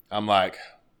 I'm like,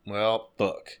 well,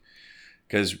 fuck.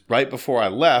 Because right before I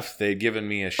left, they'd given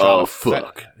me a shot of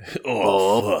fuck.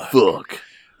 fuck.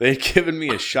 They had given me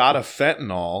a shot of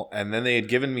fentanyl, and then they had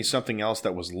given me something else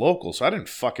that was local, so I didn't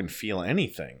fucking feel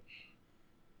anything.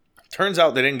 Turns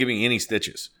out they didn't give me any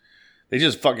stitches. They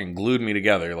just fucking glued me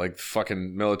together. Like, the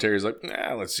fucking military's like,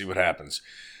 let's see what happens.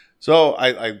 So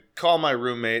I call my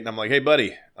roommate, and I'm like, hey,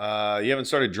 buddy, you haven't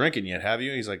started drinking yet, have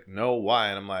you? He's like, no, why?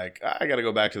 And I'm like, I got to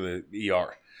go back to the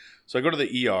ER. So I go to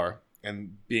the ER.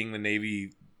 And being the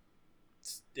Navy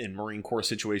and Marine Corps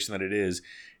situation that it is,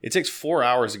 it takes 4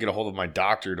 hours to get a hold of my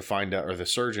doctor to find out, or the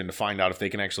surgeon to find out if they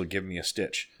can actually give me a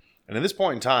stitch. And at this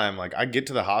point in time, like, I get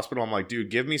to the hospital, I'm like,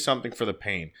 dude, give me something for the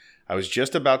pain. I was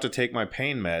just about to take my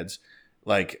pain meds.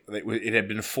 Like, it had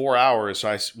been 4 hours, so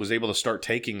I was able to start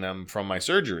taking them from my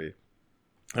surgery.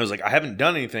 I was like, I haven't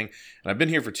done anything, and I've been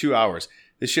here for 2 hours.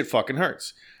 This shit fucking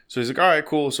hurts. So he's like, all right,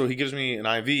 cool. So he gives me an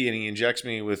IV, and he injects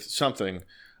me with something.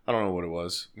 I don't know what it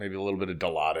was. Maybe a little bit of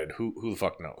Dilaudid. Who the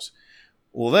fuck knows?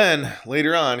 Well, then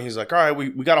later on, he's like, "All right, we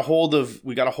got a hold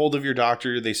of your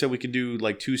doctor. They said we could do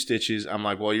like 2 stitches." I'm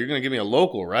like, "Well, you're gonna give me a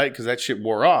local, right? Because that shit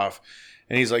wore off."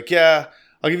 And he's like, "Yeah,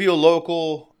 I'll give you a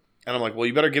local." And I'm like, "Well,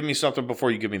 you better give me something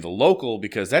before you give me the local,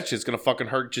 because that shit's gonna fucking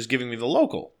hurt just giving me the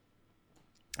local."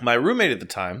 My roommate at the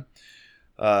time,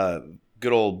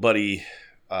 good old buddy,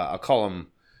 I'll call him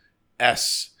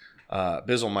S.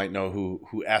 Bizzle might know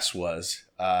who S was.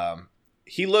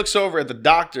 He looks over at the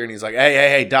doctor and he's like,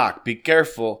 hey, doc, be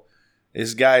careful.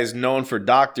 This guy is known for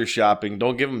doctor shopping.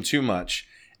 Don't give him too much.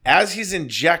 As he's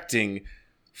injecting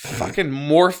fucking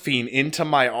morphine into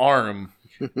my arm,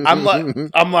 I'm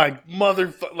like,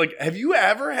 motherfucker, like, have you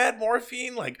ever had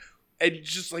morphine? Like, and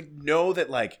just like know that,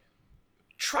 like,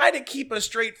 try to keep a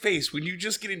straight face when you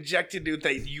just get injected with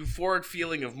that euphoric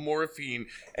feeling of morphine,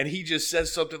 and he just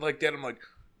says something like that. I'm like,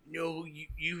 no,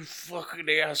 you fucking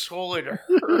asshole, it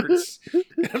hurts.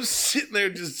 And I'm sitting there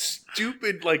just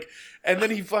stupid, like, and then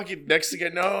he fucking, next thing I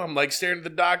know, I'm like staring at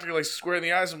the doctor, like square in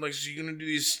the eyes. I'm like, so you gonna do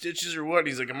these stitches or what? And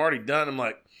he's like, I'm already done. I'm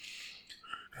like,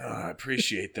 I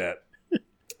appreciate that.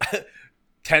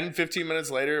 10, 15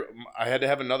 minutes later, I had to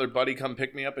have another buddy come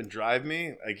pick me up and drive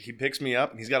me. Like, he picks me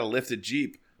up and he's got a lifted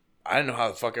Jeep. I didn't know how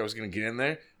the fuck I was gonna get in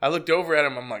there. I looked over at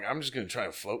him. I'm like, I'm just gonna try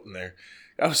and float in there.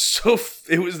 I was so.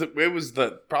 It was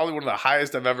the probably one of the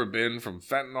highest I've ever been from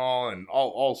fentanyl and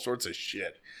all sorts of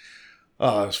shit.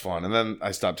 Oh, it was fun. And then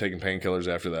I stopped taking painkillers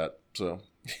after that. So,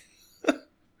 but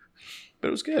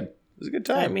it was good. It was a good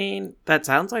time. I mean, that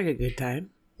sounds like a good time.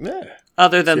 Yeah.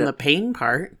 Other than the pain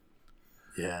part.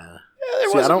 Yeah.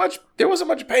 Yeah, there wasn't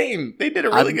much pain. They did a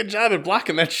really good job at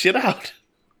blocking that shit out.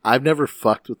 I've never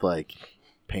fucked with like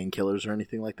painkillers or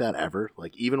anything like that ever.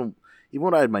 Like even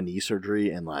when I had my knee surgery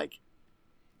and like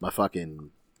my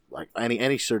fucking, like,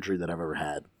 any surgery that I've ever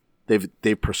had,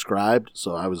 they've prescribed.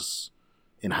 So I was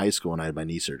in high school when I had my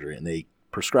knee surgery, and they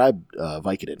prescribed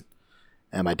Vicodin.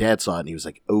 And my dad saw it, and he was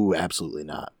like, "Oh, absolutely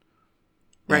not."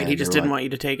 Right, and he just didn't want you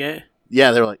to take it.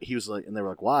 Yeah, they were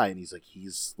like, "Why?" And he's like,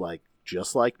 "He's like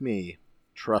just like me.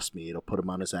 Trust me, it'll put him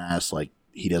on his ass. Like,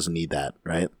 he doesn't need that,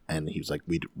 right?" And he was like,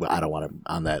 I don't want him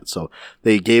on that." So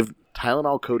they gave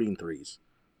Tylenol codeine 3s.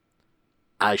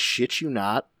 I shit you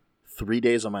not. 3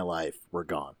 days of my life were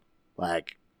gone.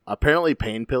 Like, apparently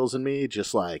pain pills in me,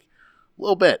 just like a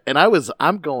little bit. And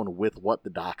I'm going with what the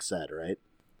doc said, right?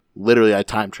 Literally, I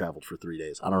time traveled for 3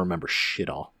 days. I don't remember shit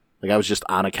all. Like, I was just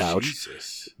on a couch,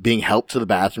 being helped to the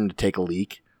bathroom to take a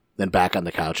leak, then back on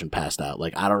the couch and passed out.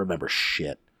 Like, I don't remember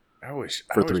shit. I wish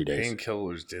 3 days.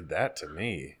 Painkillers did that to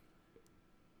me.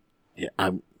 Yeah,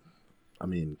 I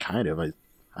mean, kind of.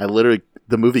 I literally,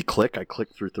 the movie Click, I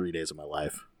clicked through 3 days of my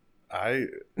life.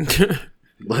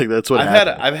 Like that's what I've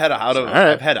happened. I've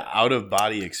had out of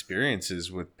body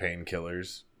experiences with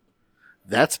painkillers.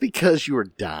 That's because you were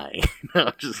dying. No,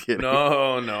 I'm just kidding.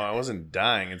 No, I wasn't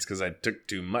dying. It's because I took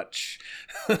too much.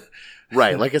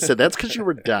 Right, like I said, that's because you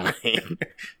were dying.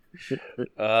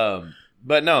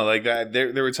 But no, like that.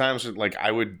 There were times when, like,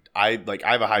 I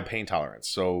have a high pain tolerance,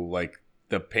 so like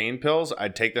the pain pills,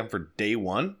 I'd take them for day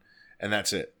one, and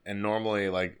that's it. And normally,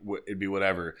 like, it'd be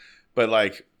whatever. But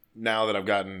like now that I've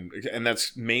gotten, and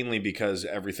that's mainly because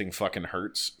everything fucking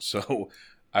hurts. So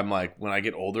I'm like, when I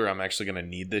get older, I'm actually gonna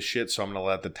need this shit. So I'm gonna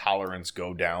let the tolerance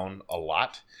go down a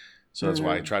lot. So that's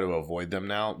why I try to avoid them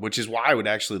now, which is why I would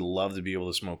actually love to be able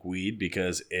to smoke weed,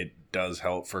 because it does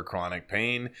help for chronic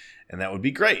pain, and that would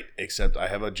be great, except I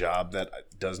have a job that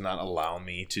does not allow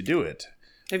me to do it.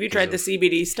 Have you tried the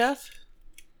CBD stuff?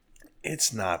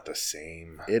 It's not the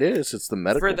same. It is. It's the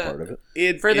medical part of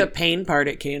it. The pain part,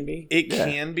 it can be. It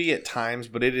can be at times,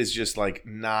 but it is just like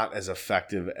not as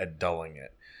effective at dulling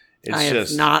it. I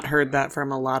have not heard that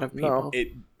from a lot of people. No,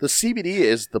 the CBD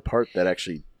is the part that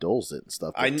actually dulls it and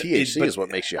stuff. But THC is what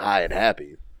makes you high and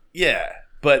happy. Yeah,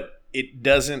 but it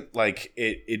doesn't like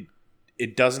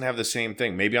it doesn't have the same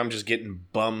thing. Maybe I'm just getting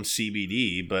bum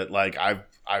CBD, but like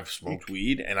I've smoked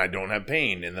weed and I don't have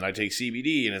pain, and then I take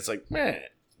CBD and it's like, man,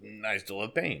 I still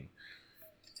have pain.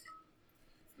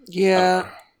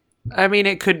 Yeah, I mean,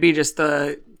 it could be just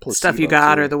the stuff you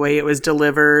got, or the way it was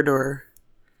delivered, or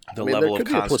the level of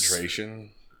concentration.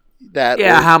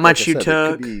 How much you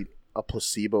took. It could be a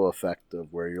placebo effect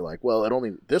of where you're like, well,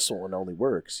 this one only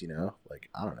works, Like,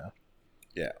 I don't know.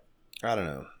 Yeah, I don't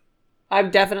know.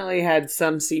 I've definitely had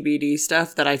some CBD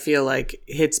stuff that I feel like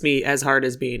hits me as hard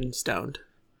as being stoned.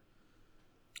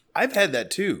 I've had that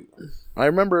too. I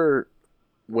remember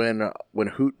when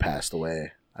Hoot passed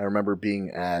away. I remember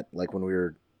being at, like, when we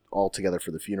were all together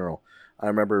for the funeral. I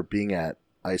remember being at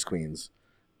Ice Queen's,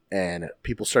 and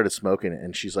people started smoking,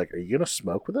 and she's like, "Are you gonna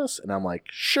smoke with us?" And I'm like,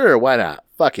 "Sure, why not?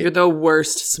 Fuck it." You're the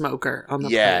worst smoker on the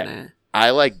planet. I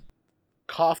like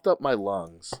coughed up my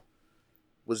lungs,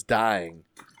 was dying,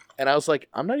 and I was like,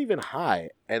 "I'm not even high."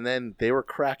 And then they were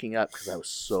cracking up because I was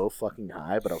so fucking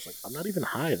high, but I was like, "I'm not even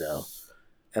high though."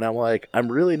 And I'm like,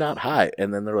 "I'm really not high."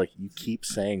 And then they're like, "You keep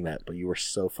saying that, but you were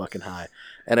so fucking high."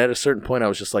 And at a certain point, I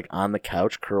was just like on the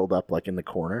couch, curled up like in the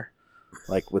corner,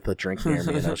 like with a drink near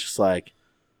me, and I was just like,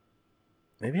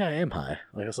 maybe I am high.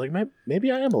 Like, I was like,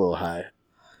 maybe I am a little high.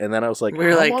 And then I was like,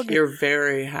 we're like, you're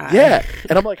very high. Yeah.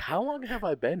 And I'm like, how long have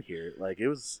I been here? Like, it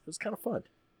was kind of fun.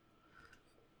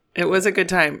 It was a good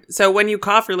time. So when you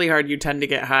cough really hard, you tend to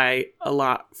get high a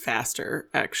lot faster,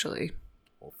 actually.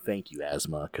 Well, thank you,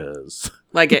 asthma, because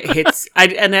like it hits,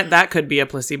 and that could be a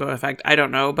placebo effect. I don't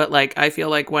know, but like I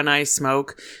feel like when I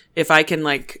smoke, if I can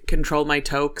like control my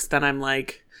tokes, then I'm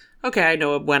like, okay, I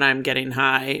know when I'm getting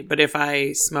high. But if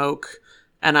I smoke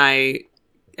and I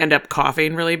end up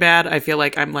coughing really bad, I feel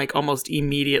like I'm like almost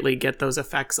immediately get those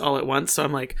effects all at once. So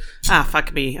I'm like,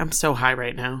 fuck me, I'm so high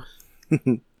right now.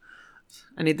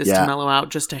 I need this to mellow out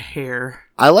just a hair.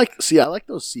 I like those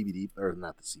CBD, or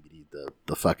not the CBD,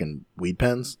 the fucking weed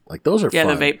pens. Like, those are fun.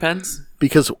 Yeah, the vape pens.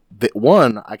 Because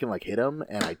one, I can like hit them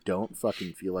and I don't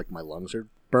fucking feel like my lungs are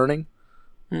burning.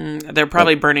 They're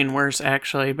probably burning worse,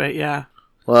 actually, but yeah.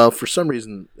 Well, for some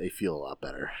reason, they feel a lot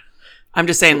better. I'm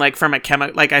just saying, like, from a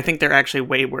chemical, like, I think they're actually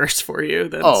way worse for you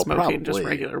than smoking just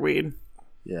regular weed.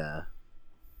 Yeah.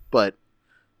 But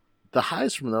the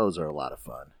highs from those are a lot of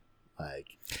fun. Like,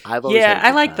 I've always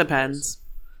I like the pens.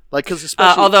 Like, because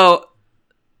especially although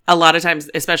a lot of times,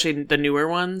 especially the newer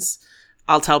ones,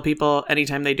 I'll tell people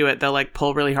anytime they do it, they'll like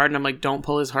pull really hard, and I'm like, don't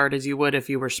pull as hard as you would if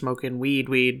you were smoking weed,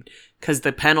 because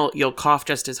the pen you'll cough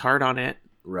just as hard on it.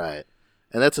 Right,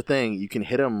 and that's the thing. You can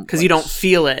hit them because you don't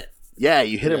feel it. Yeah,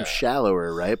 you hit them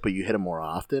shallower, right? But you hit them more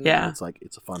often. Yeah, and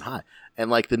it's a fun high. And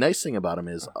like the nice thing about them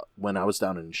is, when I was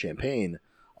down in Champaign,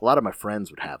 a lot of my friends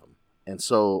would have them. And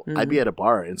so I'd be at a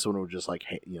bar, and someone would just like,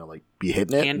 like be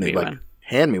hitting it, and they'd like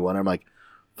hand me one. I'm like,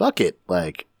 fuck it,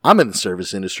 like I'm in the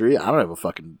service industry. I don't have a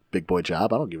fucking big boy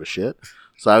job. I don't give a shit.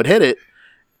 So I would hit it,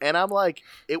 and I'm like,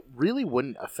 it really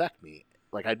wouldn't affect me.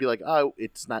 Like, I'd be like, oh,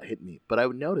 it's not hitting me, but I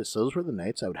would notice those were the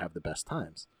nights I would have the best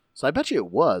times. So I bet you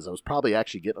it was. I was probably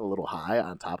actually getting a little high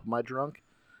on top of my drunk,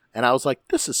 and I was like,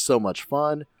 this is so much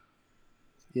fun.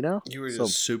 You were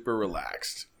just super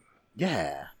relaxed.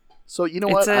 Yeah. So you know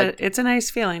what? It's a nice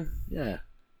feeling. Yeah,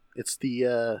 it's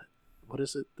the what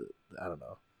is it? I don't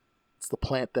know. It's the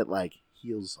plant that like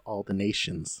heals all the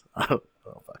nations. I don't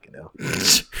fucking know.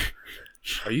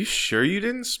 Are you sure you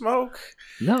didn't smoke?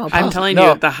 No, I'm telling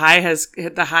you, the high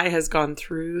has gone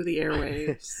through the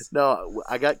airwaves. No,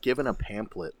 I got given a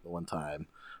pamphlet one time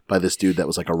by this dude that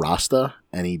was like a Rasta,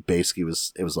 and he basically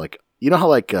it was like, you know how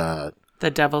like The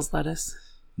devil's lettuce.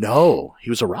 no, he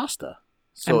was a Rasta.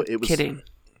 So I'm it was kidding.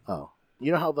 Oh,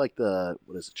 you know how like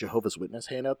what is it, Jehovah's Witness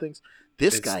hand out things?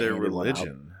 This It's guy their handed one out.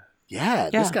 religion. Yeah,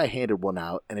 Yeah. this guy handed one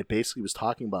out, and it basically was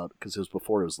talking about, because it was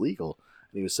before it was legal,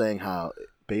 and he was saying how it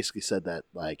basically said that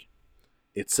like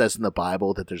it says in the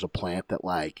Bible that there's a plant that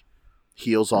like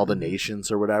heals all the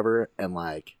nations or whatever, and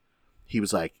like he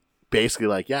was like basically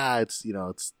like, yeah, it's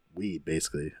it's weed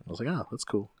basically. I was like, oh, that's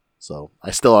cool. So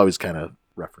I still always kind of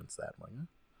reference that. I'm like,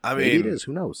 I maybe mean, it is.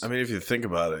 Who knows? I mean, if you think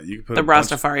about it, you could put The a bunch-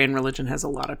 Rastafarian religion has a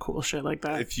lot of cool shit like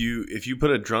that. if you put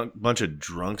a bunch of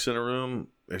drunks in a room,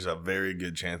 there's a very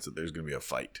good chance that there's going to be a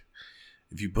fight.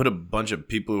 If you put a bunch of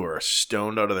people who are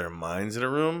stoned out of their minds in a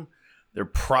room, they're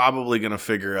probably going to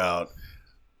figure out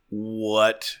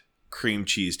what cream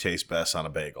cheese tastes best on a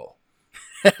bagel.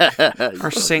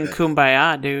 Or sing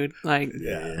Kumbaya, dude. Like,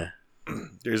 yeah.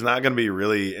 There's not going to be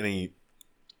really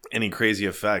any crazy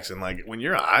effects. And like when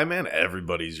you're high, man,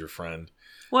 everybody's your friend.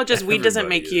 well, just weed doesn't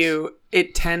Everybody make is. you.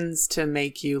 It tends to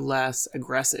make you less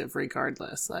aggressive,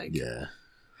 regardless. Like, Yeah.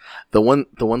 The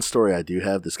one story I do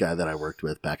have, this guy that I worked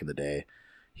with back in the day,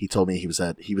 he told me he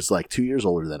was like 2 years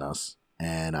older than us,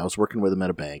 and I was working with him at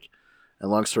a bank. And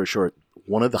long story short,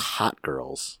 one of the hot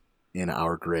girls in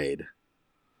our grade,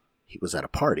 he was at a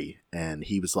party, and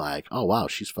he was like, "Oh wow,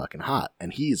 she's fucking hot."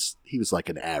 And he was like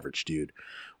an average dude.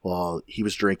 Well, he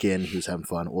was drinking, he was having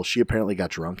fun. Well, she apparently got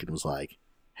drunk and was like,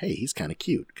 "Hey, he's kind of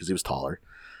cute," because he was taller.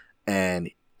 And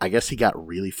I guess he got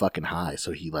really fucking high,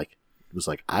 so he like was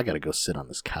like, "I gotta go sit on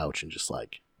this couch and just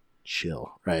like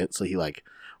chill," right? So he like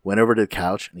went over to the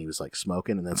couch and he was like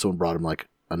smoking, and then someone brought him like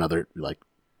another like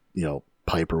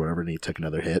pipe or whatever, and he took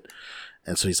another hit.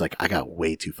 And so he's like, "I got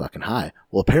way too fucking high."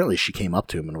 Well, apparently she came up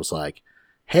to him and was like,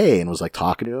 "Hey," and was like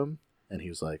talking to him, and he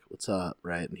was like, "What's up?"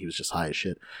 Right? And he was just high as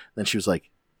shit. Then she was like,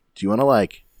 "Do you want to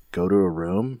like go to a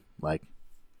room, like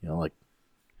like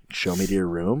show me to your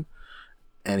room?"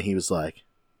 And he was like,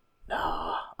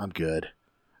 "Nah, I'm good."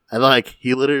 And like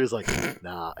he literally was like,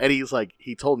 "Nah," and he's like,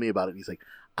 he told me about it, and he's like,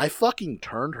 "I fucking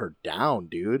turned her down,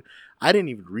 dude. I didn't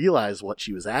even realize what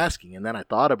she was asking, and then I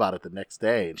thought about it the next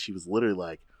day, and she was literally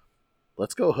like,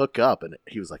 'Let's go hook up,' and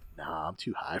he was like, 'Nah, I'm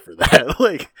too high for that.'"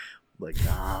 like,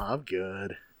 "Nah, I'm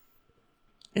good."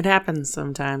 it happens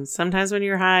sometimes. Sometimes when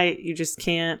you're high, you just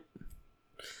can't.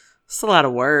 It's a lot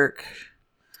of work.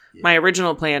 Yeah. My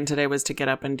original plan today was to get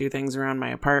up and do things around my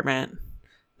apartment.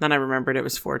 Then I remembered it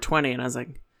was 4:20, and I was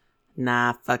like,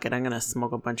 nah, fuck it. I'm going to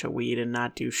smoke a bunch of weed and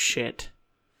not do shit.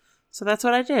 So that's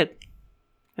what I did.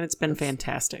 And it's been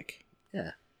fantastic.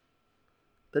 Yeah.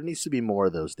 There needs to be more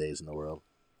of those days in the world.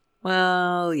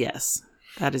 Well, yes,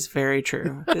 that is very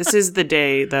true. This is the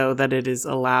day, though, that it is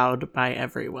allowed by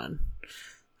everyone.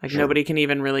 Like, Sure. nobody can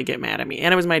even really get mad at me.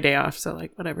 And it was my day off, so,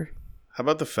 like, whatever. How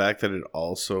about the fact that it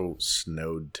also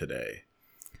snowed today?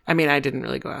 I mean, I didn't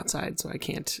really go outside, so I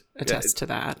can't attest to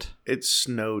that. It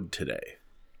snowed today.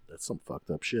 That's some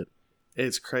fucked up shit.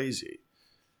 It's crazy.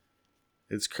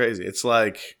 It's crazy. It's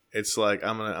like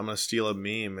I'm gonna steal a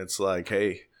meme. It's like,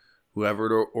 hey,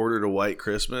 whoever ordered a white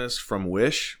Christmas from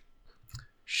Wish,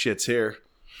 shit's here.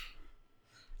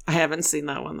 I haven't seen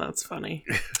that one. That's funny.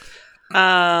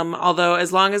 Although,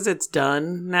 as long as it's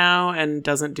done now and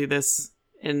doesn't do this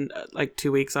in like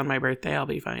 2 weeks on my birthday, I'll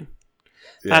be fine.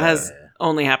 That has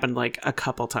only happened like a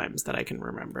couple times that I can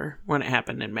remember, when it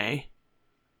happened in May.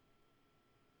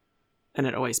 And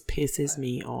it always pisses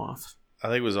me off. I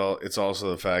think it's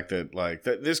also the fact that like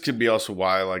that this could be also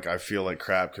why like I feel like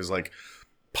crap, because like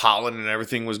pollen and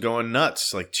everything was going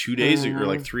nuts like 2 days ago or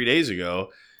like 3 days ago.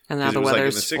 And now 'cause the it was, like, in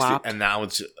weather's the 60s, swapped. and now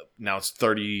it's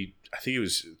 30. I think it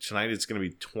was tonight. It's going to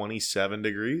be 27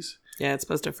 degrees, Yeah, it's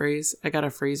supposed to freeze. I got a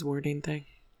freeze warning thing.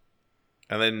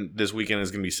 and then this weekend is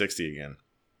going to be 60 again.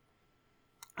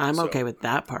 I'm So- okay with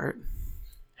that part.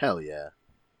 Hell yeah.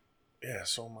 Yeah,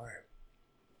 so am I.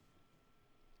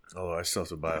 Although I still have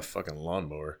to buy a fucking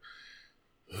lawnmower.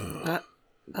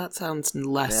 That sounds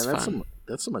less Man, fun.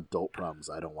 that's some adult problems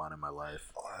I don't want in my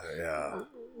life. Yeah.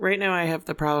 Right now, I have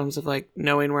the problems of like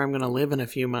knowing where I'm going to live in a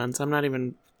few months. I'm not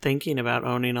even thinking about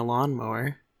owning a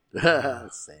lawnmower.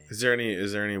 Same. Is there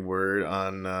any word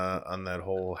on that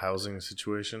whole housing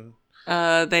situation?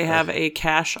 They have a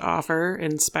cash offer.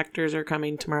 Inspectors are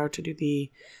coming tomorrow to do the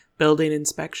building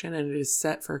inspection, and it is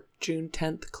set for June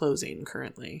 10th closing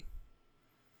currently.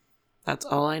 That's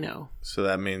all I know. So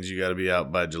that means you got to be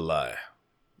out by July.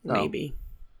 No. Maybe.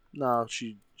 No,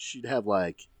 she'd have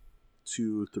like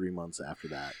 2-3 months after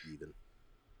that even.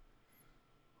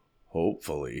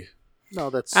 Hopefully. No,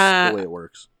 that's the way it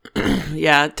works.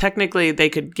 Yeah, technically they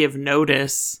could give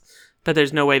notice That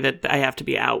there's no way that I have to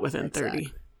be out within Exactly.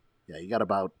 30. Yeah, you got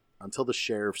about until the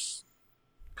sheriffs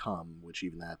come, which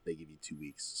even that they give you 2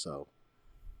 weeks, so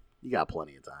you got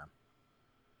plenty of time.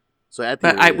 So at the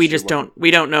But earliest, we you're just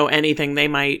looking- don't know anything. They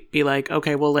might be like,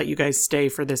 okay, we'll let you guys stay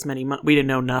for this many months. We didn't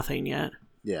know nothing yet.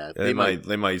 Yeah, They might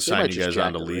sign might you just guys jack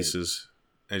onto the rate. leases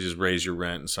and just raise your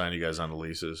rent and sign you guys onto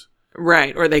leases.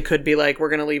 Right. Or they could be like, we're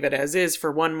going to leave it as is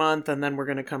for 1 month and then we're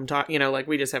going to come talk. Like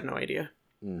we just have no idea.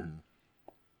 Mhm.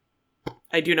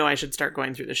 I do know I should start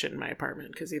going through the shit in my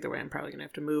apartment because either way I'm probably going to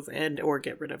have to move or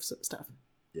get rid of some stuff.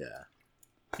 Yeah.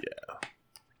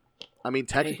 I mean,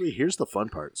 technically, here's the fun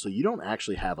part. So you don't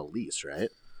actually have a lease, right?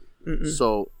 Mm-mm.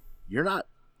 So you're not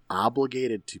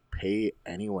obligated to pay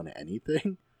anyone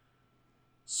anything.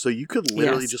 So you could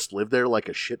literally Yes. just live there like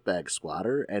a shitbag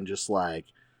squatter and just like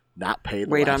not pay the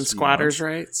Wait last on few squatters'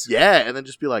 months. rights. Yeah, and then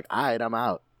just be like, all right, I'm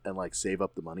out. And like save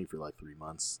up the money for like 3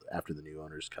 months after the new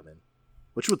owners come in.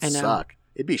 Which would I know. suck.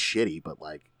 It'd be shitty, but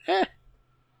like,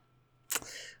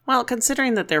 Well,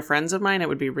 considering that they're friends of mine, it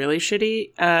would be really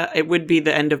shitty. It would be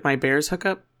the end of my Bears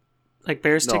hookup. Like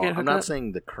Bears no, ticket I'm hookup. not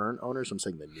saying the current owners, I'm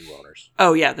saying the new owners.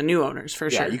 Oh, yeah, the new owners, for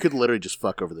Yeah, sure. you could literally just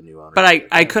fuck over the new owners. But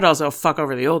I could also fuck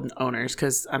over the old owners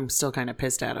because I'm still kind of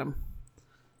pissed at them.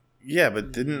 Yeah,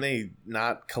 but didn't they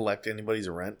not collect anybody's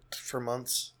rent for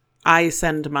months? I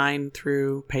send mine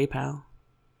through PayPal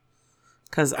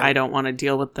because I don't want to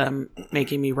deal with them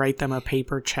making me write them a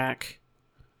paper check.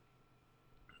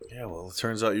 Yeah, well, it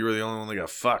turns out you were the only one that got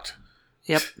fucked.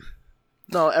 Yep.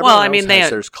 No, everyone I mean, else they- has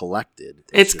theirs collected.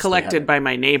 It's just they collected haven't- by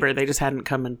my neighbor. They just hadn't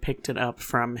come and picked it up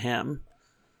from him.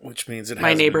 Which means it My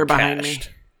hasn't neighbor been behind me. cashed.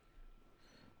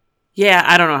 Yeah,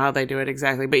 I don't know how they do it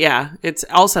exactly. But yeah, it's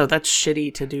also, that's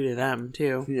shitty to do to them,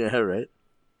 too. Yeah, right.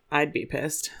 I'd be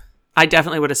pissed. I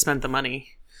definitely would have spent the money.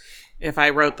 If I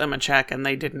wrote them a check and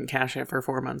they didn't cash it for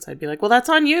 4 months, I'd be like, well, that's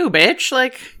on you, bitch.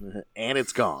 Like, And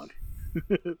it's gone.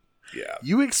 Yeah,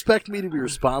 You expect me to be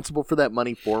responsible for that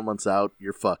money 4 months out?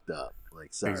 You're fucked up.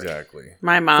 Like, sorry. exactly.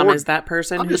 my mom Four- is that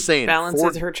person I'm who just saying, balances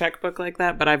 4 her checkbook like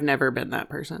that, but I've never been that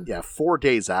person. Yeah, 4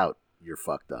 days out, you're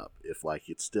fucked up. If like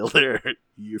it's still there,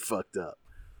 you're fucked up.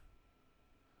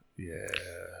 Yeah.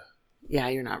 Yeah,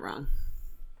 you're not wrong.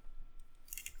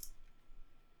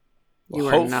 Well, You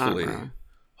are not wrong.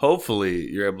 Hopefully,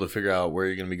 you're able to figure out where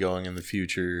you're going to be going in the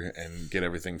future and get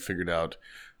everything figured out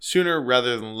sooner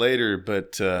rather than later.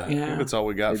 But I Yeah. think that's all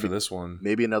we got Maybe- for this one.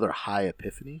 Maybe another high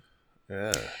epiphany.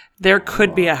 Yeah. There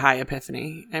could be a high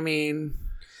epiphany. I mean,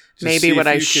 Just maybe see what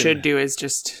if I you should can do is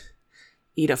just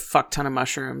eat a fuck ton of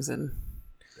mushrooms and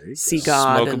There you see go.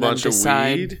 God Smoke a and then bunch of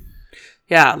decide. weed.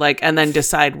 Yeah, like, and then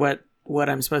decide what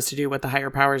I'm supposed to do, what the higher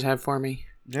powers have for me.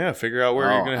 Yeah, figure out where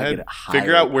Oh, you're going to I head. get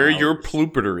Figure higher out where your powers.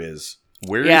 Plupiter is.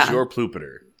 Where is Yeah. your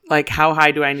Plupiter? Like, how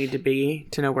high do I need to be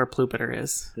to know where Plupiter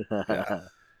is?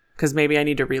 Because maybe I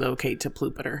need to relocate to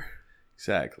Plupiter.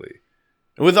 Exactly.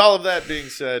 And with all of that being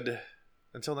said,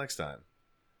 until next time,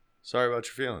 sorry about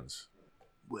your feelings.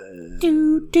 Well,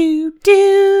 Do, do,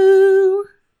 do.